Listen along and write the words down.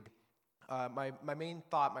My main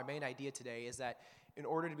thought, my main idea today is that in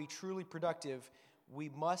order to be truly productive, we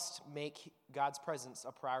must make God's presence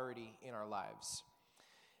a priority in our lives.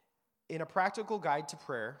 In A Practical Guide to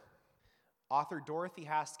Prayer, author Dorothy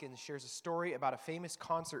Haskins shares a story about a famous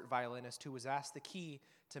concert violinist who was asked the key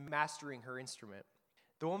to mastering her instrument.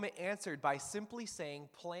 The woman answered by simply saying,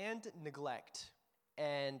 "planned neglect."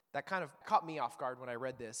 And that kind of caught me off guard when I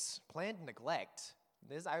read this. Planned neglect.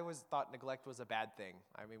 I always thought neglect was a bad thing.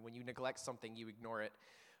 I mean, when you neglect something, you ignore it.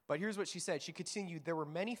 But here's what she said. She continued, "There were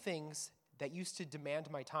many things that used to demand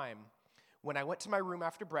my time. When I went to my room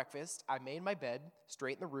after breakfast, I made my bed,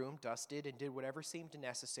 straightened the room, dusted, and did whatever seemed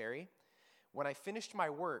necessary. When I finished my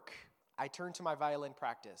work, I turned to my violin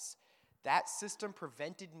practice. That system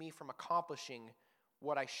prevented me from accomplishing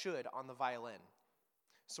what I should on the violin.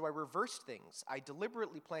 So I reversed things. I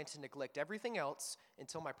deliberately planned to neglect everything else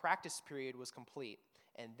until my practice period was complete.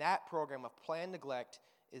 And that program of planned neglect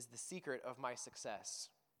is the secret of my success."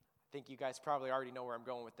 I think you guys probably already know where I'm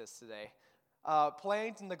going with this today.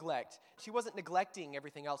 Planned neglect. She wasn't neglecting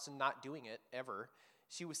everything else and not doing it ever.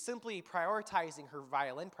 She was simply prioritizing her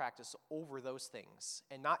violin practice over those things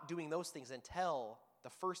and not doing those things until the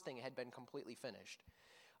first thing had been completely finished.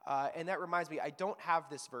 And that reminds me, I don't have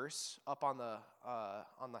this verse up on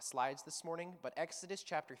the slides this morning, but Exodus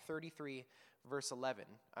chapter 33, verse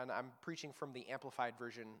 11, and I'm preaching from the Amplified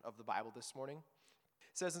version of the Bible this morning.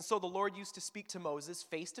 It says, "And so the Lord used to speak to Moses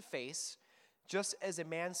face to face, just as a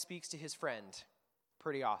man speaks to his friend."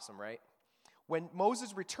 Pretty awesome, right? "When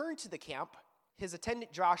Moses returned to the camp, his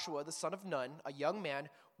attendant Joshua, the son of Nun, a young man,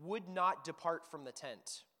 would not depart from the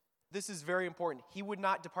tent." This is very important. He would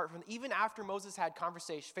not depart from, even after Moses had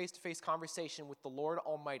face-to-face conversation with the Lord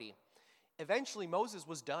Almighty. Eventually, Moses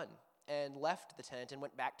was done and left the tent and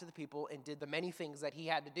went back to the people and did the many things that he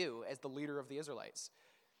had to do as the leader of the Israelites.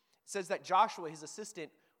 It says that Joshua, his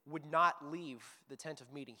assistant, would not leave the tent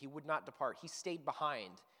of meeting. He would not depart. He stayed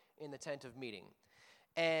behind in the tent of meeting.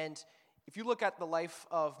 And if you look at the life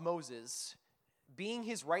of Moses, being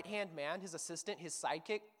his right-hand man, his assistant, his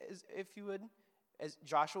sidekick, if you would, as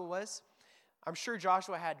Joshua was, I'm sure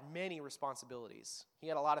Joshua had many responsibilities. He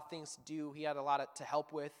had a lot of things to do. He had a lot to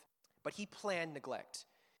help with, but he planned neglect.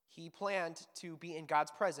 He planned to be in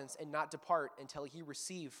God's presence and not depart until he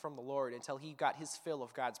received from the Lord, until he got his fill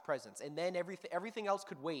of God's presence. And then everything else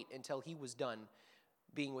could wait until he was done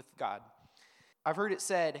being with God. I've heard it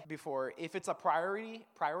said before, if it's a priority,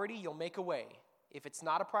 you'll make a way. If it's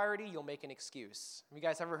not a priority, you'll make an excuse. Have you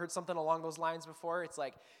guys ever heard something along those lines before? It's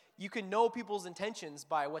like, you can know people's intentions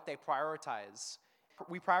by what they prioritize.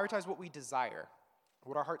 We prioritize what we desire,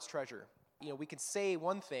 what our hearts treasure. We can say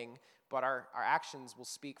one thing, but our actions will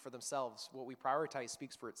speak for themselves. What we prioritize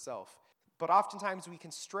speaks for itself. But oftentimes we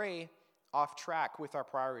can stray off track with our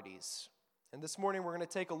priorities. And this morning we're going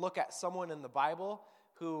to take a look at someone in the Bible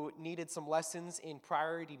who needed some lessons in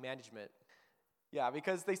priority management. Yeah,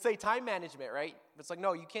 because they say time management, right? It's like,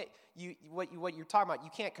 no, you can't. What you're talking about,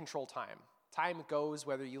 you can't control time. Time goes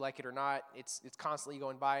whether you like it or not. It's constantly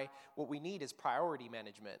going by. What we need is priority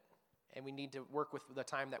management, and we need to work with the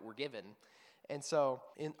time that we're given. And so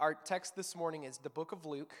in our text this morning is the book of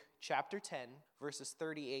Luke, chapter 10, verses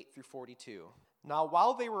 38 through 42. "Now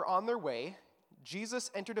while they were on their way,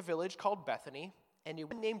 Jesus entered a village called Bethany, and a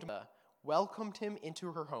woman named Martha welcomed him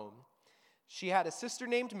into her home. She had a sister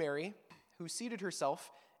named Mary, who seated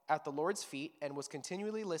herself at the Lord's feet and was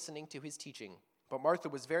continually listening to his teaching. But Martha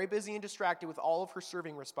was very busy and distracted with all of her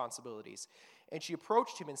serving responsibilities. And she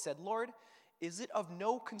approached him and said, 'Lord, is it of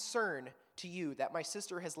no concern to you that my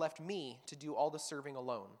sister has left me to do all the serving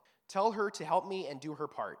alone? Tell her to help me and do her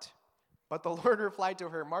part.' But the Lord replied to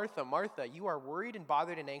her, 'Martha, Martha, you are worried and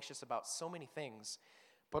bothered and anxious about so many things.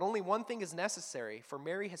 But only one thing is necessary, for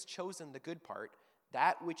Mary has chosen the good part,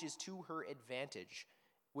 that which is to her advantage,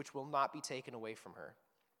 which will not be taken away from her.'"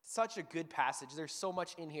 Such a good passage. There's so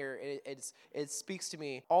much in here. It speaks to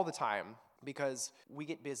me all the time because we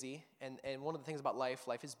get busy, and one of the things about life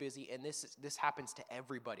is busy, and this happens to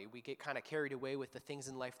everybody. We get kind of carried away with the things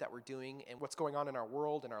in life that we're doing and what's going on in our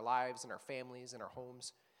world, in our lives, in our families, in our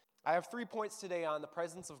homes. I have 3 points today on the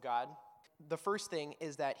presence of God. The first thing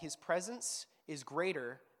is that his presence is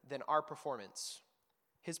greater than our performance.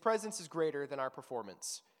 His presence is greater than our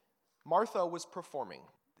performance. Martha was performing.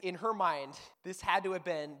 In her mind, this had to have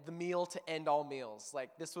been the meal to end all meals.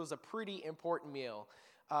 Like, this was a pretty important meal.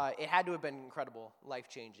 It had to have been incredible,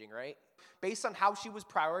 life-changing, right? Based on how she was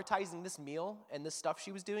prioritizing this meal and this stuff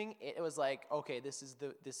she was doing, it was like, okay, this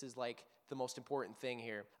is like the most important thing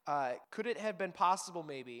here. Could it have been possible,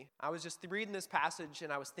 maybe? I was just reading this passage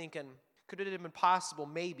and I was thinking, Could it have been possible,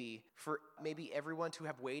 maybe, for maybe everyone to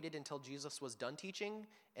have waited until Jesus was done teaching,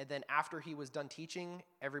 and then after he was done teaching,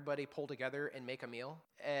 everybody pull together and make a meal?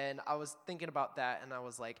 And I was thinking about that, and I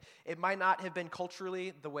was like, it might not have been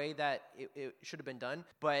culturally the way that it should have been done,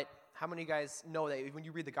 but how many of you guys know that when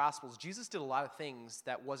you read the Gospels, Jesus did a lot of things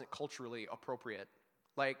that wasn't culturally appropriate?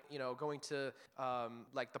 Like, going to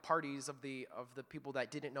like the parties of the people that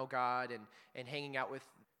didn't know God and hanging out with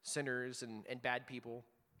sinners and bad people.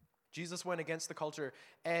 Jesus went against the culture.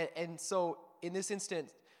 And so in this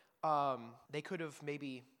instance, they could have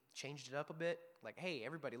maybe changed it up a bit. Like, hey,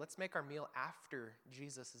 everybody, let's make our meal after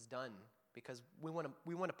Jesus is done, because we want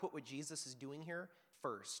to put what Jesus is doing here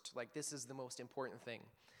first. Like, this is the most important thing.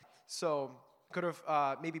 So could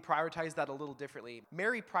have maybe prioritized that a little differently.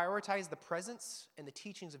 Mary prioritized the presence and the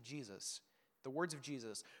teachings of Jesus, the words of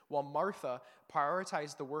Jesus, while Martha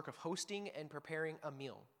prioritized the work of hosting and preparing a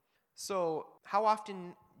meal. So how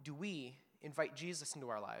often do we invite Jesus into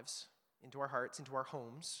our lives, into our hearts, into our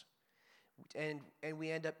homes, and we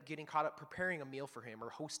end up getting caught up preparing a meal for him or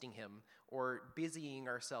hosting him or busying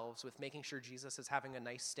ourselves with making sure Jesus is having a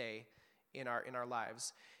nice stay in our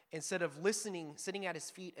lives, instead of listening, sitting at his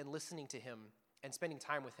feet and listening to him and spending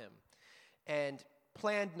time with him? And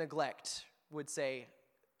planned neglect would say,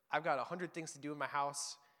 I've got 100 things to do in my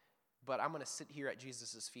house, but I'm going to sit here at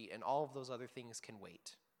Jesus' feet, and all of those other things can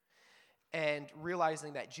wait. And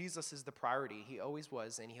realizing that Jesus is the priority. He always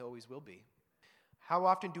was, and he always will be. How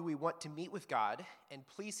often do we want to meet with God and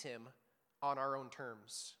please him on our own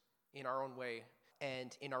terms, in our own way,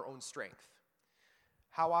 and in our own strength?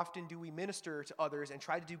 How often do we minister to others and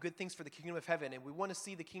try to do good things for the kingdom of heaven, and we want to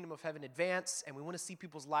see the kingdom of heaven advance, and we want to see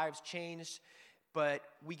people's lives changed, but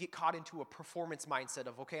we get caught into a performance mindset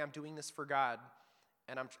of, okay, I'm doing this for God,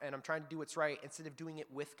 and I'm trying to do what's right, instead of doing it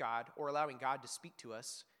with God or allowing God to speak to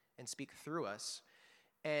us and speak through us.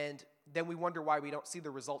 And then we wonder why we don't see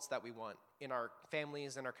the results that we want in our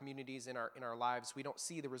families, in our communities, in our lives. We don't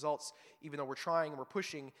see the results, even though we're trying and we're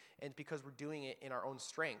pushing, and because we're doing it in our own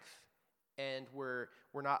strength, and we're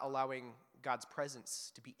not allowing God's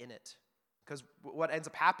presence to be in it. Because what ends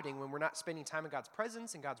up happening when we're not spending time in God's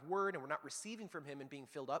presence and God's word, and we're not receiving from him and being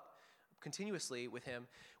filled up continuously with him,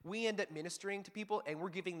 we end up ministering to people and we're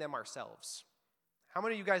giving them ourselves. How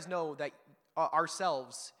many of you guys know that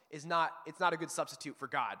ourselves it's not a good substitute for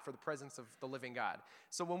God, for the presence of the living God?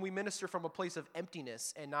 So when we minister from a place of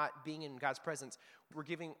emptiness and not being in God's presence, we're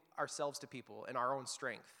giving ourselves to people in our own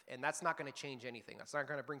strength, and that's not going to change anything. That's not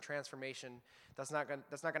going to bring transformation. That's not going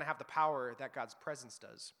to have the power that God's presence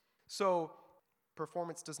does. So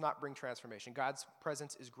performance does not bring transformation. God's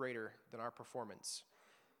presence is greater than our performance.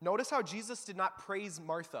 Notice how Jesus did not praise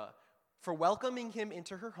Martha for welcoming him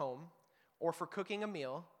into her home, or for cooking a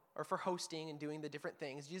meal, or for hosting and doing the different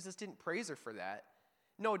things. Jesus didn't praise her for that.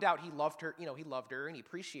 No doubt he loved her, he loved her and he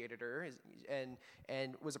appreciated her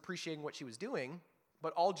and was appreciating what she was doing.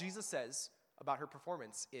 But all Jesus says about her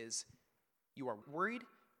performance is, you are worried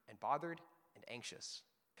and bothered and anxious.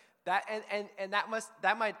 That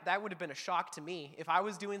would have been a shock to me if I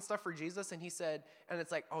was doing stuff for Jesus and he said, and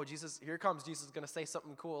it's like, oh, Jesus, here comes. Jesus is going to say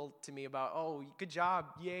something cool to me about, oh, good job,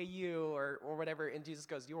 yay you, or whatever. And Jesus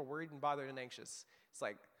goes, you are worried and bothered and anxious. It's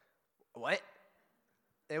like, what?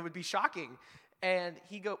 It would be shocking.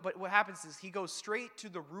 But what happens is he goes straight to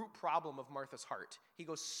the root problem of Martha's heart. He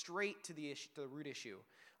goes straight to the root issue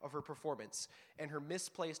of her performance and her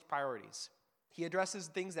misplaced priorities. He addresses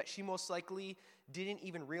things that she most likely didn't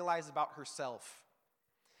even realize about herself.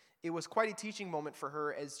 It was quite a teaching moment for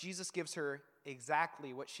her, as Jesus gives her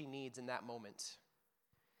exactly what she needs in that moment.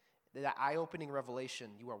 That eye-opening revelation,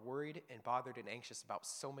 you are worried and bothered and anxious about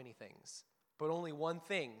so many things, but only one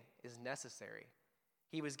thing is necessary.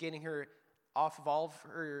 He was getting her off of all of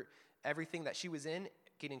her, everything that she was in,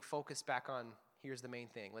 getting focused back on, here's the main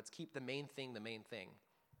thing. Let's keep the main thing the main thing.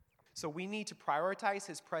 So we need to prioritize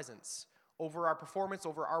his presence over our performance,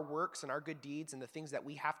 over our works and our good deeds and the things that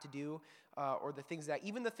we have to do, or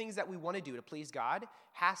even the things that we want to do to please God,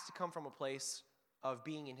 has to come from a place of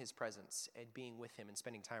being in his presence and being with him and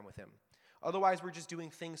spending time with him. Otherwise, we're just doing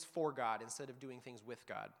things for God instead of doing things with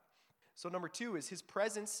God. So number 2 is his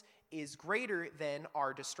presence is greater than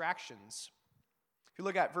our distractions. If you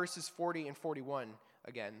look at verses 40 and 41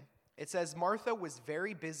 again, it says, Martha was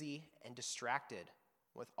very busy and distracted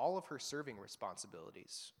with all of her serving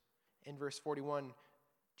responsibilities. In verse 41,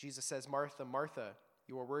 Jesus says, Martha, Martha,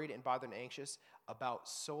 you are worried and bothered and anxious about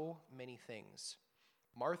so many things.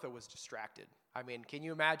 Martha was distracted. I mean, can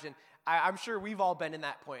you imagine? I'm sure we've all been in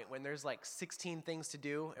that point when there's like 16 things to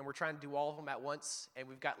do and we're trying to do all of them at once and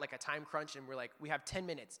we've got like a time crunch and we're like, we have 10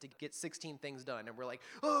 minutes to get 16 things done. And we're like,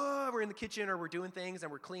 oh, we're in the kitchen or we're doing things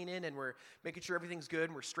and we're cleaning and we're making sure everything's good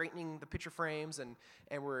and we're straightening the picture frames and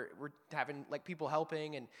we're having like people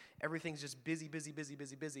helping and everything's just busy, busy, busy,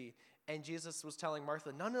 busy, busy. And Jesus was telling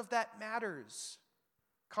Martha, none of that matters.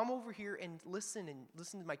 Come over here and listen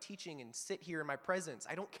to my teaching and sit here in my presence.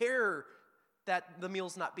 I don't care that the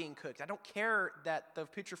meal's not being cooked. I don't care that the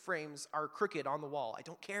picture frames are crooked on the wall. I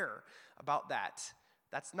don't care about that.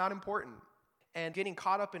 That's not important. And getting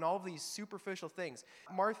caught up in all of these superficial things.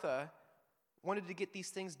 Martha wanted to get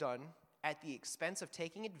these things done at the expense of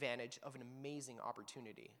taking advantage of an amazing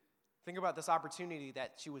opportunity. Think about this opportunity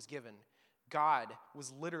that she was given. God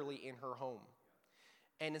was literally in her home.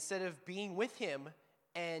 And instead of being with him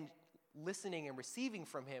and listening and receiving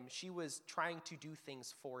from him, she was trying to do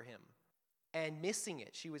things for him. And missing it.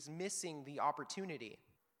 She was missing the opportunity.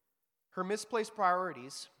 Her misplaced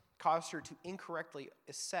priorities caused her to incorrectly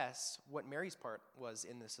assess what Mary's part was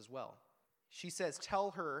in this as well. She says,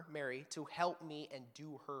 tell her, Mary, to help me and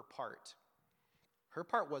do her part. Her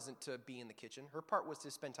part wasn't to be in the kitchen. Her part was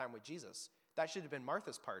to spend time with Jesus. That should have been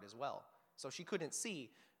Martha's part as well. So she couldn't see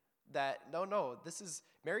that, no,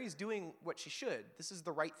 Mary's doing what she should. This is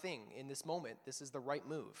the right thing in this moment. This is the right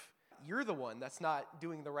move. You're the one that's not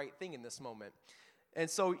doing the right thing in this moment. And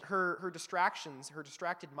so her distractions, her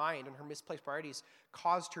distracted mind and her misplaced priorities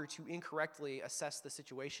caused her to incorrectly assess the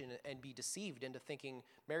situation and be deceived into thinking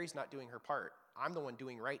Mary's not doing her part. I'm the one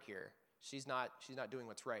doing right here. She's not doing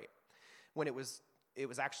what's right. When it was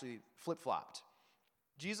actually flip-flopped.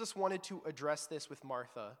 Jesus wanted to address this with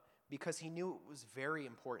Martha because he knew it was very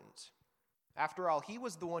important. After all, he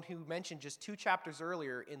was the one who mentioned just 2 chapters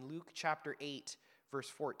earlier in Luke chapter 8, verse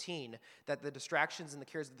 14, that the distractions and the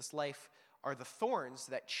cares of this life are the thorns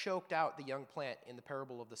that choked out the young plant in the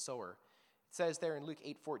parable of the sower. It says there in Luke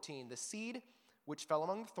 8:14, the seed which fell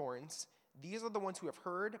among the thorns, these are the ones who have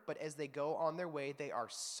heard, but as they go on their way, they are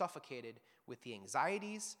suffocated with the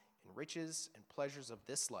anxieties and riches and pleasures of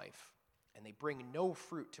this life, and they bring no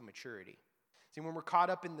fruit to maturity. See, when we're caught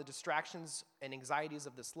up in the distractions and anxieties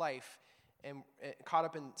of this life, and caught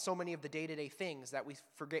up in so many of the day-to-day things that we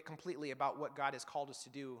forget completely about what God has called us to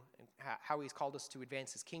do and how he's called us to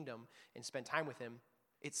advance his kingdom and spend time with him,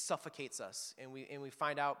 it suffocates us. And we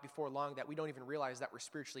find out before long that we don't even realize that we're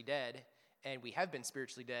spiritually dead, and we have been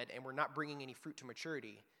spiritually dead, and we're not bringing any fruit to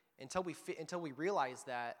maturity. Until we realize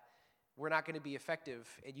that, we're not going to be effective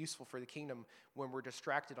and useful for the kingdom when we're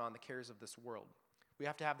distracted on the cares of this world. We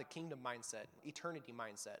have to have the kingdom mindset, eternity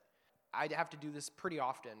mindset. I have to do this pretty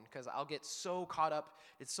often because I'll get so caught up,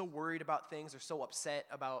 it's so worried about things or so upset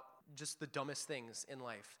about just the dumbest things in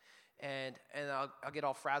life. And I'll get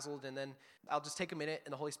all frazzled, and then I'll just take a minute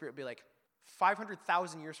and the Holy Spirit will be like,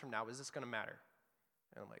 500,000 years from now, is this going to matter?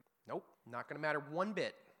 And I'm like, nope, not going to matter one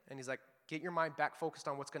bit. And he's like, get your mind back focused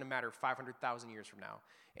on what's going to matter 500,000 years from now.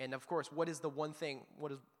 And of course, what is the one thing?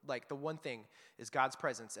 The one thing is God's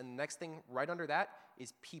presence. And the next thing right under that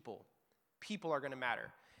is people. People are going to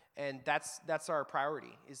matter. And that's our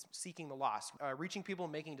priority, is seeking the lost, reaching people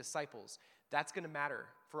and making disciples. That's going to matter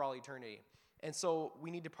for all eternity. And so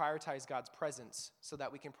we need to prioritize God's presence so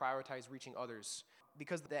that we can prioritize reaching others.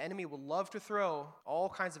 Because the enemy will love to throw all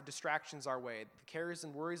kinds of distractions our way, the cares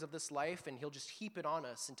and worries of this life, and he'll just heap it on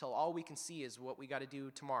us until all we can see is what we got to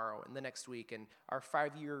do tomorrow and the next week and our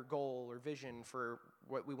 5-year goal or vision for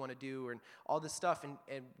what we want to do and all this stuff.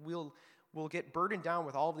 And we'll get burdened down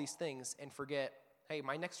with all of these things and forget, hey,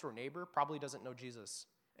 my next door neighbor probably doesn't know Jesus.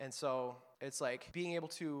 And so it's like being able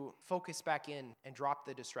to focus back in and drop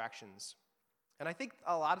the distractions. And I think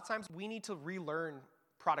a lot of times we need to relearn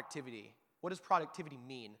productivity. What does productivity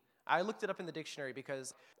mean? I looked it up in the dictionary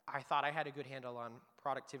because I thought I had a good handle on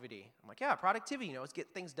productivity. I'm like, yeah, productivity, it's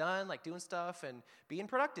get things done, like doing stuff and being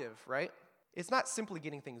productive, right? It's not simply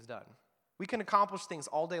getting things done. We can accomplish things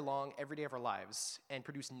all day long, every day of our lives, and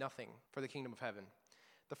produce nothing for the kingdom of heaven.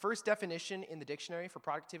 The first definition in the dictionary for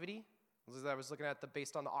productivity, I was looking at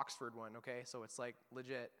based on the Oxford one, okay? So it's like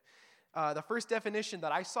legit. The first definition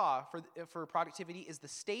that I saw for productivity is the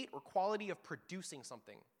state or quality of producing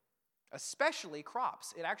something, especially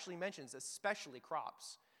crops. It actually mentions especially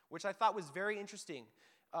crops, which I thought was very interesting,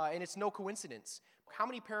 and it's no coincidence. How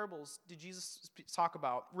many parables did Jesus talk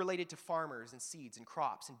about related to farmers and seeds and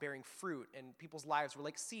crops and bearing fruit, and people's lives were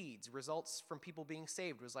like seeds? Results from people being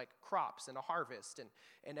saved was like crops and a harvest.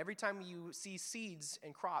 And every time you see seeds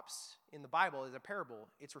and crops in the Bible as a parable,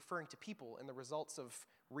 it's referring to people and the results of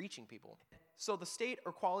reaching people. So the state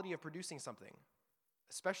or quality of producing something,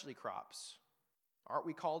 especially crops, aren't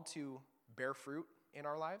we called to bear fruit in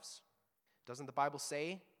our lives? Doesn't the Bible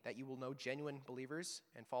say that you will know genuine believers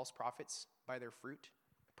and false prophets by their fruit?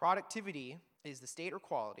 Productivity is the state or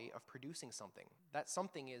quality of producing something. That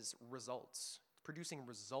something is results, producing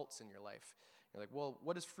results in your life. You're like, well,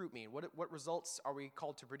 what does fruit mean? What results are we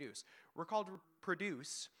called to produce? We're called to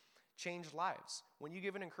produce changed lives. When you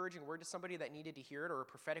give an encouraging word to somebody that needed to hear it, or a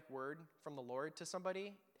prophetic word from the Lord to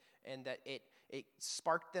somebody, and that it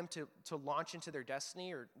sparked them to launch into their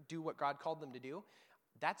destiny or do what God called them to do,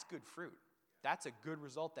 that's good fruit. That's a good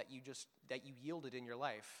result that you yielded in your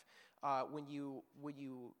life. When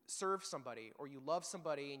you serve somebody or you love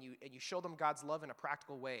somebody and you show them God's love in a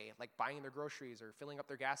practical way, like buying their groceries or filling up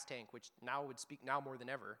their gas tank, which now would speak now more than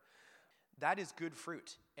ever, that is good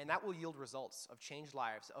fruit, and that will yield results of changed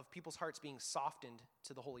lives, of people's hearts being softened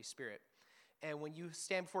to the Holy Spirit. And when you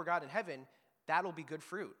stand before God in heaven, that'll be good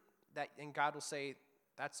fruit. And God will say,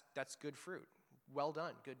 that's good fruit. Well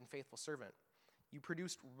done, good and faithful servant. You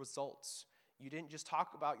produced results. You didn't just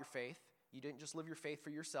talk about your faith. You didn't just live your faith for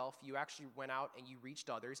yourself. You actually went out and you reached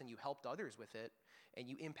others and you helped others with it, and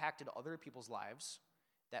you impacted other people's lives.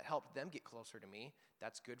 That helped them get closer to me.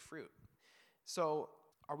 That's good fruit. So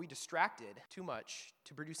are we distracted too much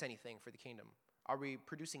to produce anything for the kingdom? Are we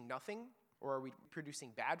producing nothing, or are we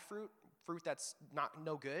producing bad fruit that's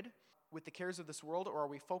no good with the cares of this world, or are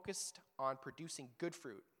we focused on producing good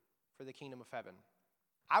fruit for the kingdom of heaven?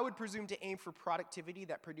 I would presume to aim for productivity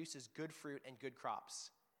that produces good fruit and good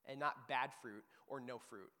crops, and not bad fruit or no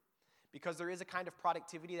fruit. Because there is a kind of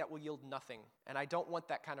productivity that will yield nothing, and I don't want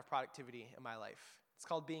that kind of productivity in my life. It's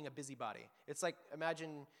called being a busybody. It's like,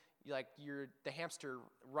 imagine you're the hamster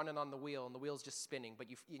running on the wheel, and the wheel's just spinning, but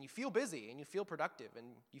you feel busy, and you feel productive, and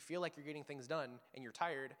you feel like you're getting things done, and you're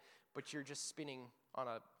tired, but you're just spinning on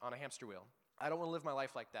a hamster wheel. I don't want to live my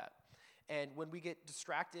life like that. And when we get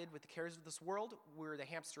distracted with the cares of this world, we're the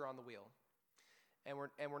hamster on the wheel. And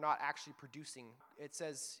we're not actually producing. It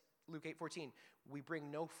says, Luke 8:14, we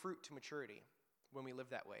bring no fruit to maturity when we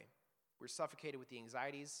live that way. We're suffocated with the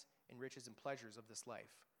anxieties and riches and pleasures of this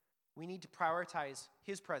life. We need to prioritize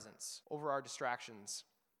his presence over our distractions.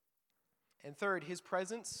 And third, his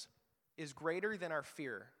presence is greater than our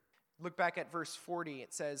fear. Look back at verse 40.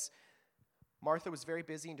 It says, Martha was very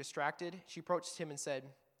busy and distracted. She approached him and said,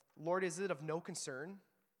 Lord, is it of no concern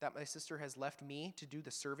that my sister has left me to do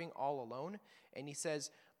the serving all alone? And he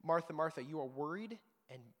says, Martha, Martha, you are worried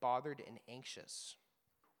and bothered and anxious.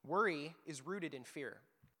 Worry is rooted in fear.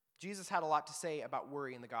 Jesus had a lot to say about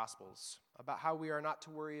worry in the Gospels, about how we are not to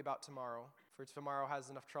worry about tomorrow, for tomorrow has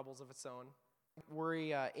enough troubles of its own.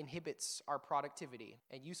 Worry inhibits our productivity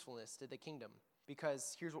and usefulness to the kingdom,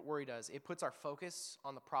 because here's what worry does. It puts our focus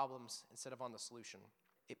on the problems instead of on the solution.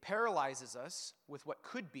 It paralyzes us with what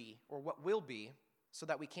could be or what will be, so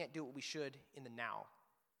that we can't do what we should in the now,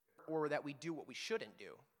 or that we do what we shouldn't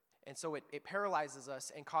do. And so it paralyzes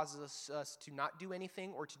us and causes us to not do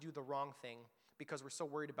anything or to do the wrong thing, because we're so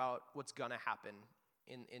worried about what's going to happen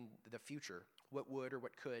in the future, what would or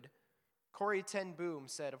what could. Corrie ten Boom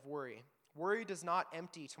said of worry, worry does not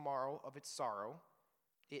empty tomorrow of its sorrow.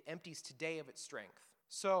 It empties today of its strength.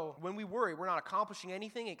 So when we worry, we're not accomplishing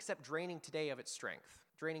anything except draining today of its strength,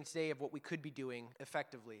 draining today of what we could be doing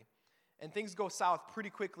effectively. And things go south pretty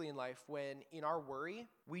quickly in life when, in our worry,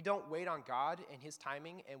 we don't wait on God and his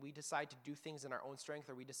timing, and we decide to do things in our own strength,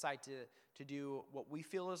 or we decide to do what we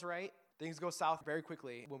feel is right. Things go south very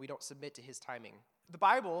quickly when we don't submit to his timing. The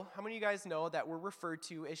Bible, how many of you guys know that we're referred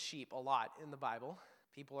to as sheep a lot in the Bible?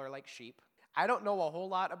 People are like sheep. I don't know a whole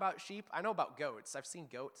lot about sheep. I know about goats. I've seen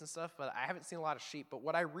goats and stuff, but I haven't seen a lot of sheep. But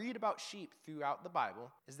what I read about sheep throughout the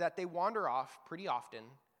Bible is that they wander off pretty often,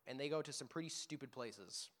 and they go to some pretty stupid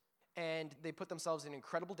places. And they put themselves in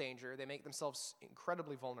incredible danger. They make themselves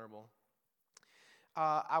incredibly vulnerable.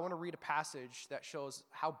 I want to read a passage that shows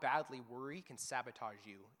how badly worry can sabotage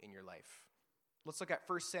you in your life. Let's look at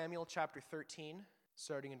 1 Samuel chapter 13,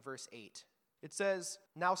 starting in verse 8. It says,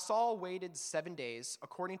 Now Saul waited 7 days,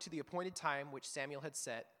 according to the appointed time which Samuel had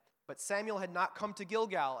set. But Samuel had not come to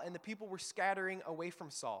Gilgal, and the people were scattering away from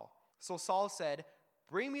Saul. So Saul said,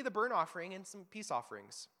 Bring me the burnt offering and some peace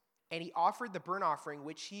offerings. And he offered the burnt offering,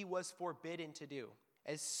 which he was forbidden to do.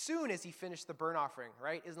 As soon as he finished the burnt offering,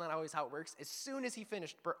 right? Isn't that always how it works? As soon as he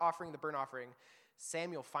finished offering the burnt offering,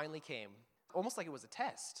 Samuel finally came. Almost like it was a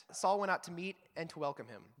test. Saul went out to meet and to welcome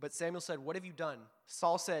him. But Samuel said, What have you done?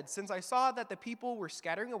 Saul said, Since I saw that the people were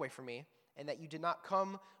scattering away from me, and that you did not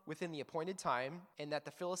come within the appointed time, and that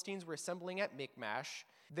the Philistines were assembling at Michmash,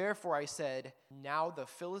 therefore I said, Now the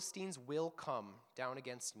Philistines will come down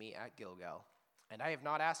against me at Gilgal. And I have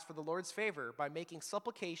not asked for the Lord's favor by making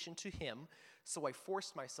supplication to him, so I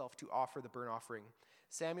forced myself to offer the burnt offering.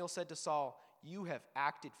 Samuel said to Saul, "You have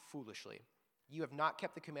acted foolishly. You have not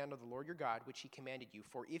kept the command of the Lord your God, which he commanded you.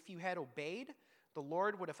 For if you had obeyed, the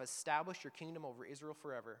Lord would have established your kingdom over Israel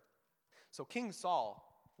forever." So King Saul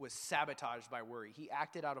was sabotaged by worry. He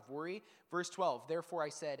acted out of worry. Verse 12, "Therefore I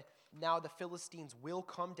said, now the Philistines will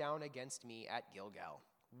come down against me at Gilgal."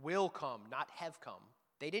 Will come, not have come.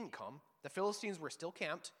 They didn't come. The Philistines were still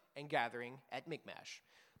camped and gathering at Michmash.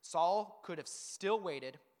 Saul could have still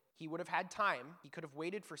waited. He would have had time. He could have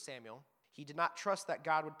waited for Samuel. He did not trust that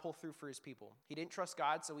God would pull through for his people. He didn't trust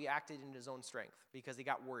God, so he acted in his own strength because he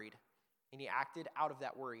got worried. And he acted out of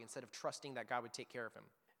that worry instead of trusting that God would take care of him.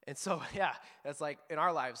 And so, that's like in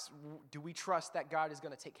our lives, do we trust that God is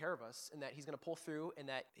going to take care of us and that he's going to pull through and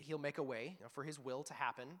that he'll make a way for his will to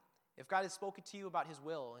happen? If God has spoken to you about his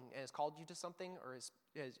will and has called you to something or has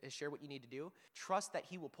shared what you need to do, trust that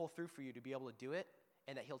he will pull through for you to be able to do it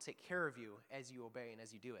and that he'll take care of you as you obey and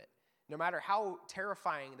as you do it. No matter how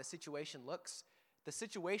terrifying the situation looks, the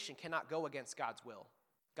situation cannot go against God's will.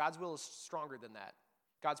 God's will is stronger than that.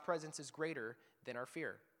 God's presence is greater than our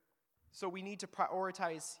fear. So we need to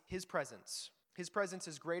prioritize his presence. His presence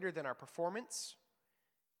is greater than our performance.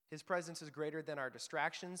 His presence is greater than our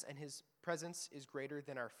distractions, and his presence is greater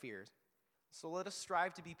than our fears. So let us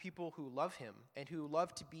strive to be people who love him and who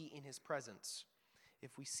love to be in his presence.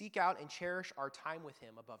 If we seek out and cherish our time with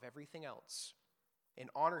him above everything else and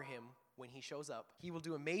honor him when he shows up, he will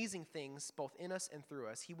do amazing things both in us and through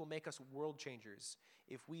us. He will make us world changers.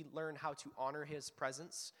 If we learn how to honor his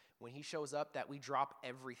presence when he shows up, that we drop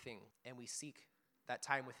everything and we seek that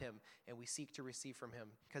time with him and we seek to receive from him,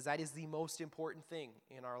 because that is the most important thing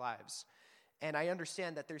in our lives. And I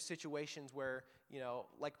understand that there's situations where,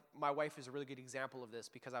 like my wife is a really good example of this,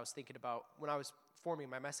 because I was thinking about when I was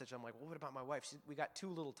forming my message, I'm like, well, what about my wife? We got 2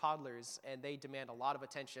 little toddlers and they demand a lot of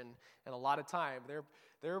attention and a lot of time.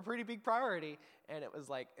 They're a pretty big priority. And it was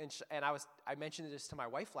like, I mentioned this to my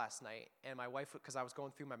wife last night, and my wife, because I was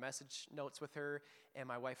going through my message notes with her, and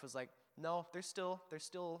my wife was like, no, there's still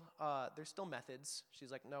methods.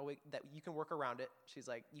 She's like, no, that you can work around it. She's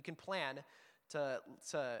like, you can plan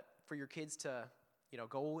for your kids to,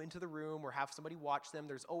 go into the room or have somebody watch them.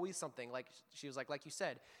 There's always something. Like she was like you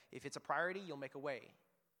said, if it's a priority, you'll make a way.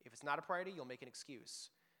 If it's not a priority, you'll make an excuse.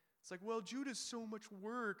 It's like, well, Judah's so much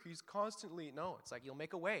work. He's constantly, no, it's like you'll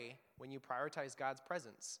make a way when you prioritize God's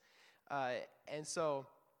presence. And so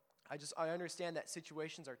I understand that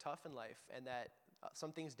situations are tough in life and that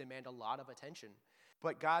some things demand a lot of attention.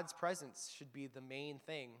 But God's presence should be the main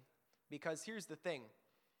thing, because here's the thing.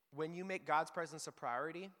 When you make God's presence a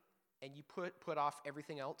priority and you put off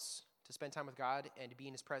everything else to spend time with God and to be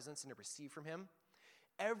in his presence and to receive from him,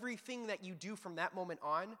 everything that you do from that moment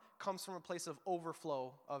on comes from a place of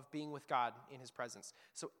overflow of being with God in his presence.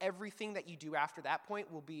 So everything that you do after that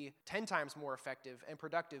point will be 10 times more effective and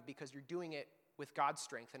productive because you're doing it with God's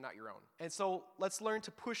strength and not your own. And so let's learn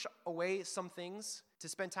to push away some things to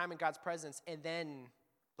spend time in God's presence, and then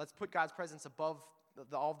let's put God's presence above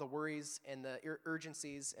all the worries and the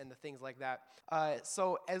urgencies and the things like that.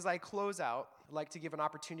 So as I close out, I'd like to give an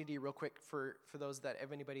opportunity real quick for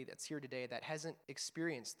anybody that's here today that hasn't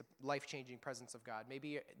experienced the life-changing presence of God.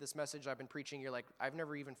 Maybe this message I've been preaching, you're like, I've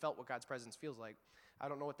never even felt what God's presence feels like. I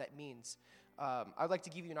don't know what that means. I'd like to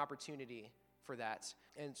give you an opportunity for that.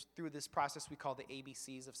 And through this process we call the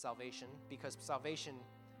ABCs of salvation, because salvation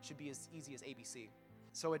should be as easy as ABC.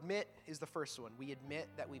 So admit is the first one. We admit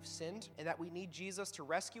that we've sinned and that we need Jesus to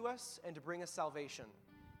rescue us and to bring us salvation,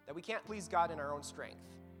 that we can't please God in our own strength.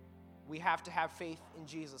 We have to have faith in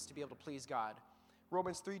Jesus to be able to please God.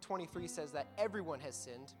 Romans 3:23 says that everyone has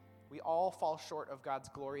sinned. We all fall short of God's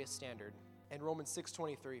glorious standard. And Romans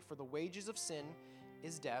 6:23, for the wages of sin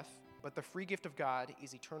is death, but the free gift of God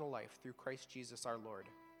is eternal life through Christ Jesus our Lord.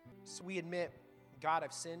 So we admit, God,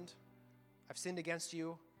 I've sinned against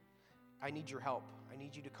you. I need your help. I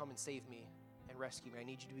need you to come and save me and rescue me. I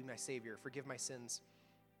need you to be my Savior. Forgive my sins.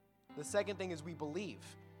 The second thing is we believe.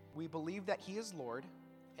 We believe that he is Lord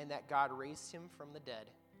and that God raised him from the dead.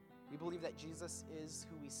 We believe that Jesus is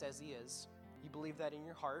who he says he is. You believe that in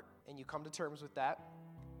your heart and you come to terms with that.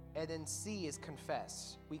 And then C is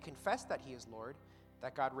confess. We confess that he is Lord,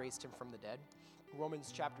 that God raised him from the dead.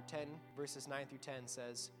 Romans chapter 10, verses 9 through 10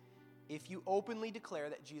 says, if you openly declare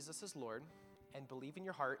that Jesus is Lord and believe in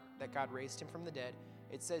your heart that God raised him from the dead,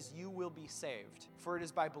 it says you will be saved. For it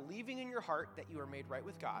is by believing in your heart that you are made right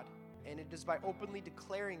with God, and it is by openly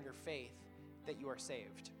declaring your faith that you are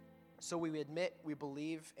saved. So we admit, we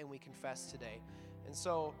believe, and we confess today. And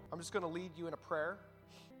so I'm just going to lead you in a prayer.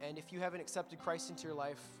 And if you haven't accepted Christ into your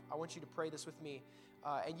life, I want you to pray this with me.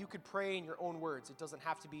 And you could pray in your own words. It doesn't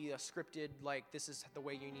have to be a scripted, like this is the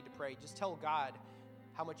way you need to pray. Just tell God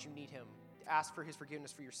how much you need him. Ask for his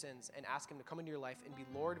forgiveness for your sins and ask him to come into your life and be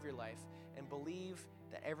Lord of your life and believe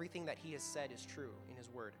that everything that he has said is true in his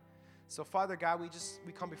word. So Father God,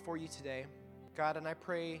 we come before you today, God, and I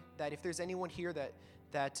pray that if there's anyone here that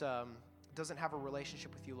doesn't have a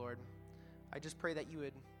relationship with you, Lord, I just pray that you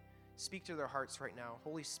would speak to their hearts right now.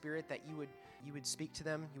 Holy Spirit, that you would speak to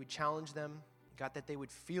them, you would challenge them, God, that they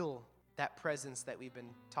would feel that presence that we've been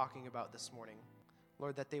talking about this morning.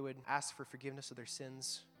 Lord, that they would ask for forgiveness of their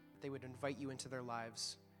sins, they would invite you into their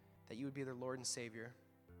lives, that you would be their Lord and Savior.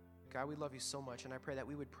 God, we love you so much, and I pray that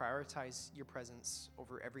we would prioritize your presence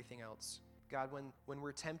over everything else. God, when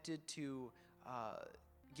we're tempted to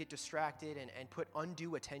get distracted and put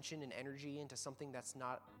undue attention and energy into something that's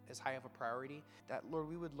not as high of a priority, that, Lord,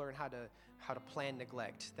 we would learn how to plan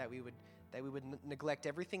neglect, that we would neglect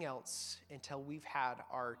everything else until we've had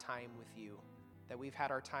our time with you, that we've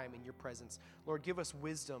had our time in your presence. Lord, give us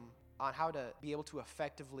wisdom on how to be able to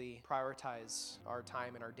effectively prioritize our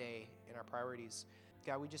time and our day and our priorities.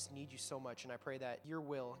 God, we just need you so much, and I pray that your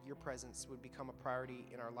will, your presence would become a priority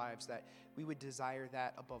in our lives, that we would desire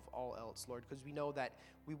that above all else, Lord, because we know that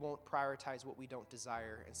we won't prioritize what we don't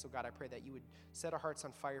desire. And so, God, I pray that you would set our hearts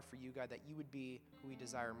on fire for you, God, that you would be who we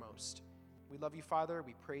desire most. We love you, Father.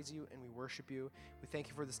 We praise you, and we worship you. We thank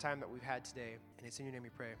you for this time that we've had today, and it's in your name we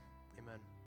pray. Amen.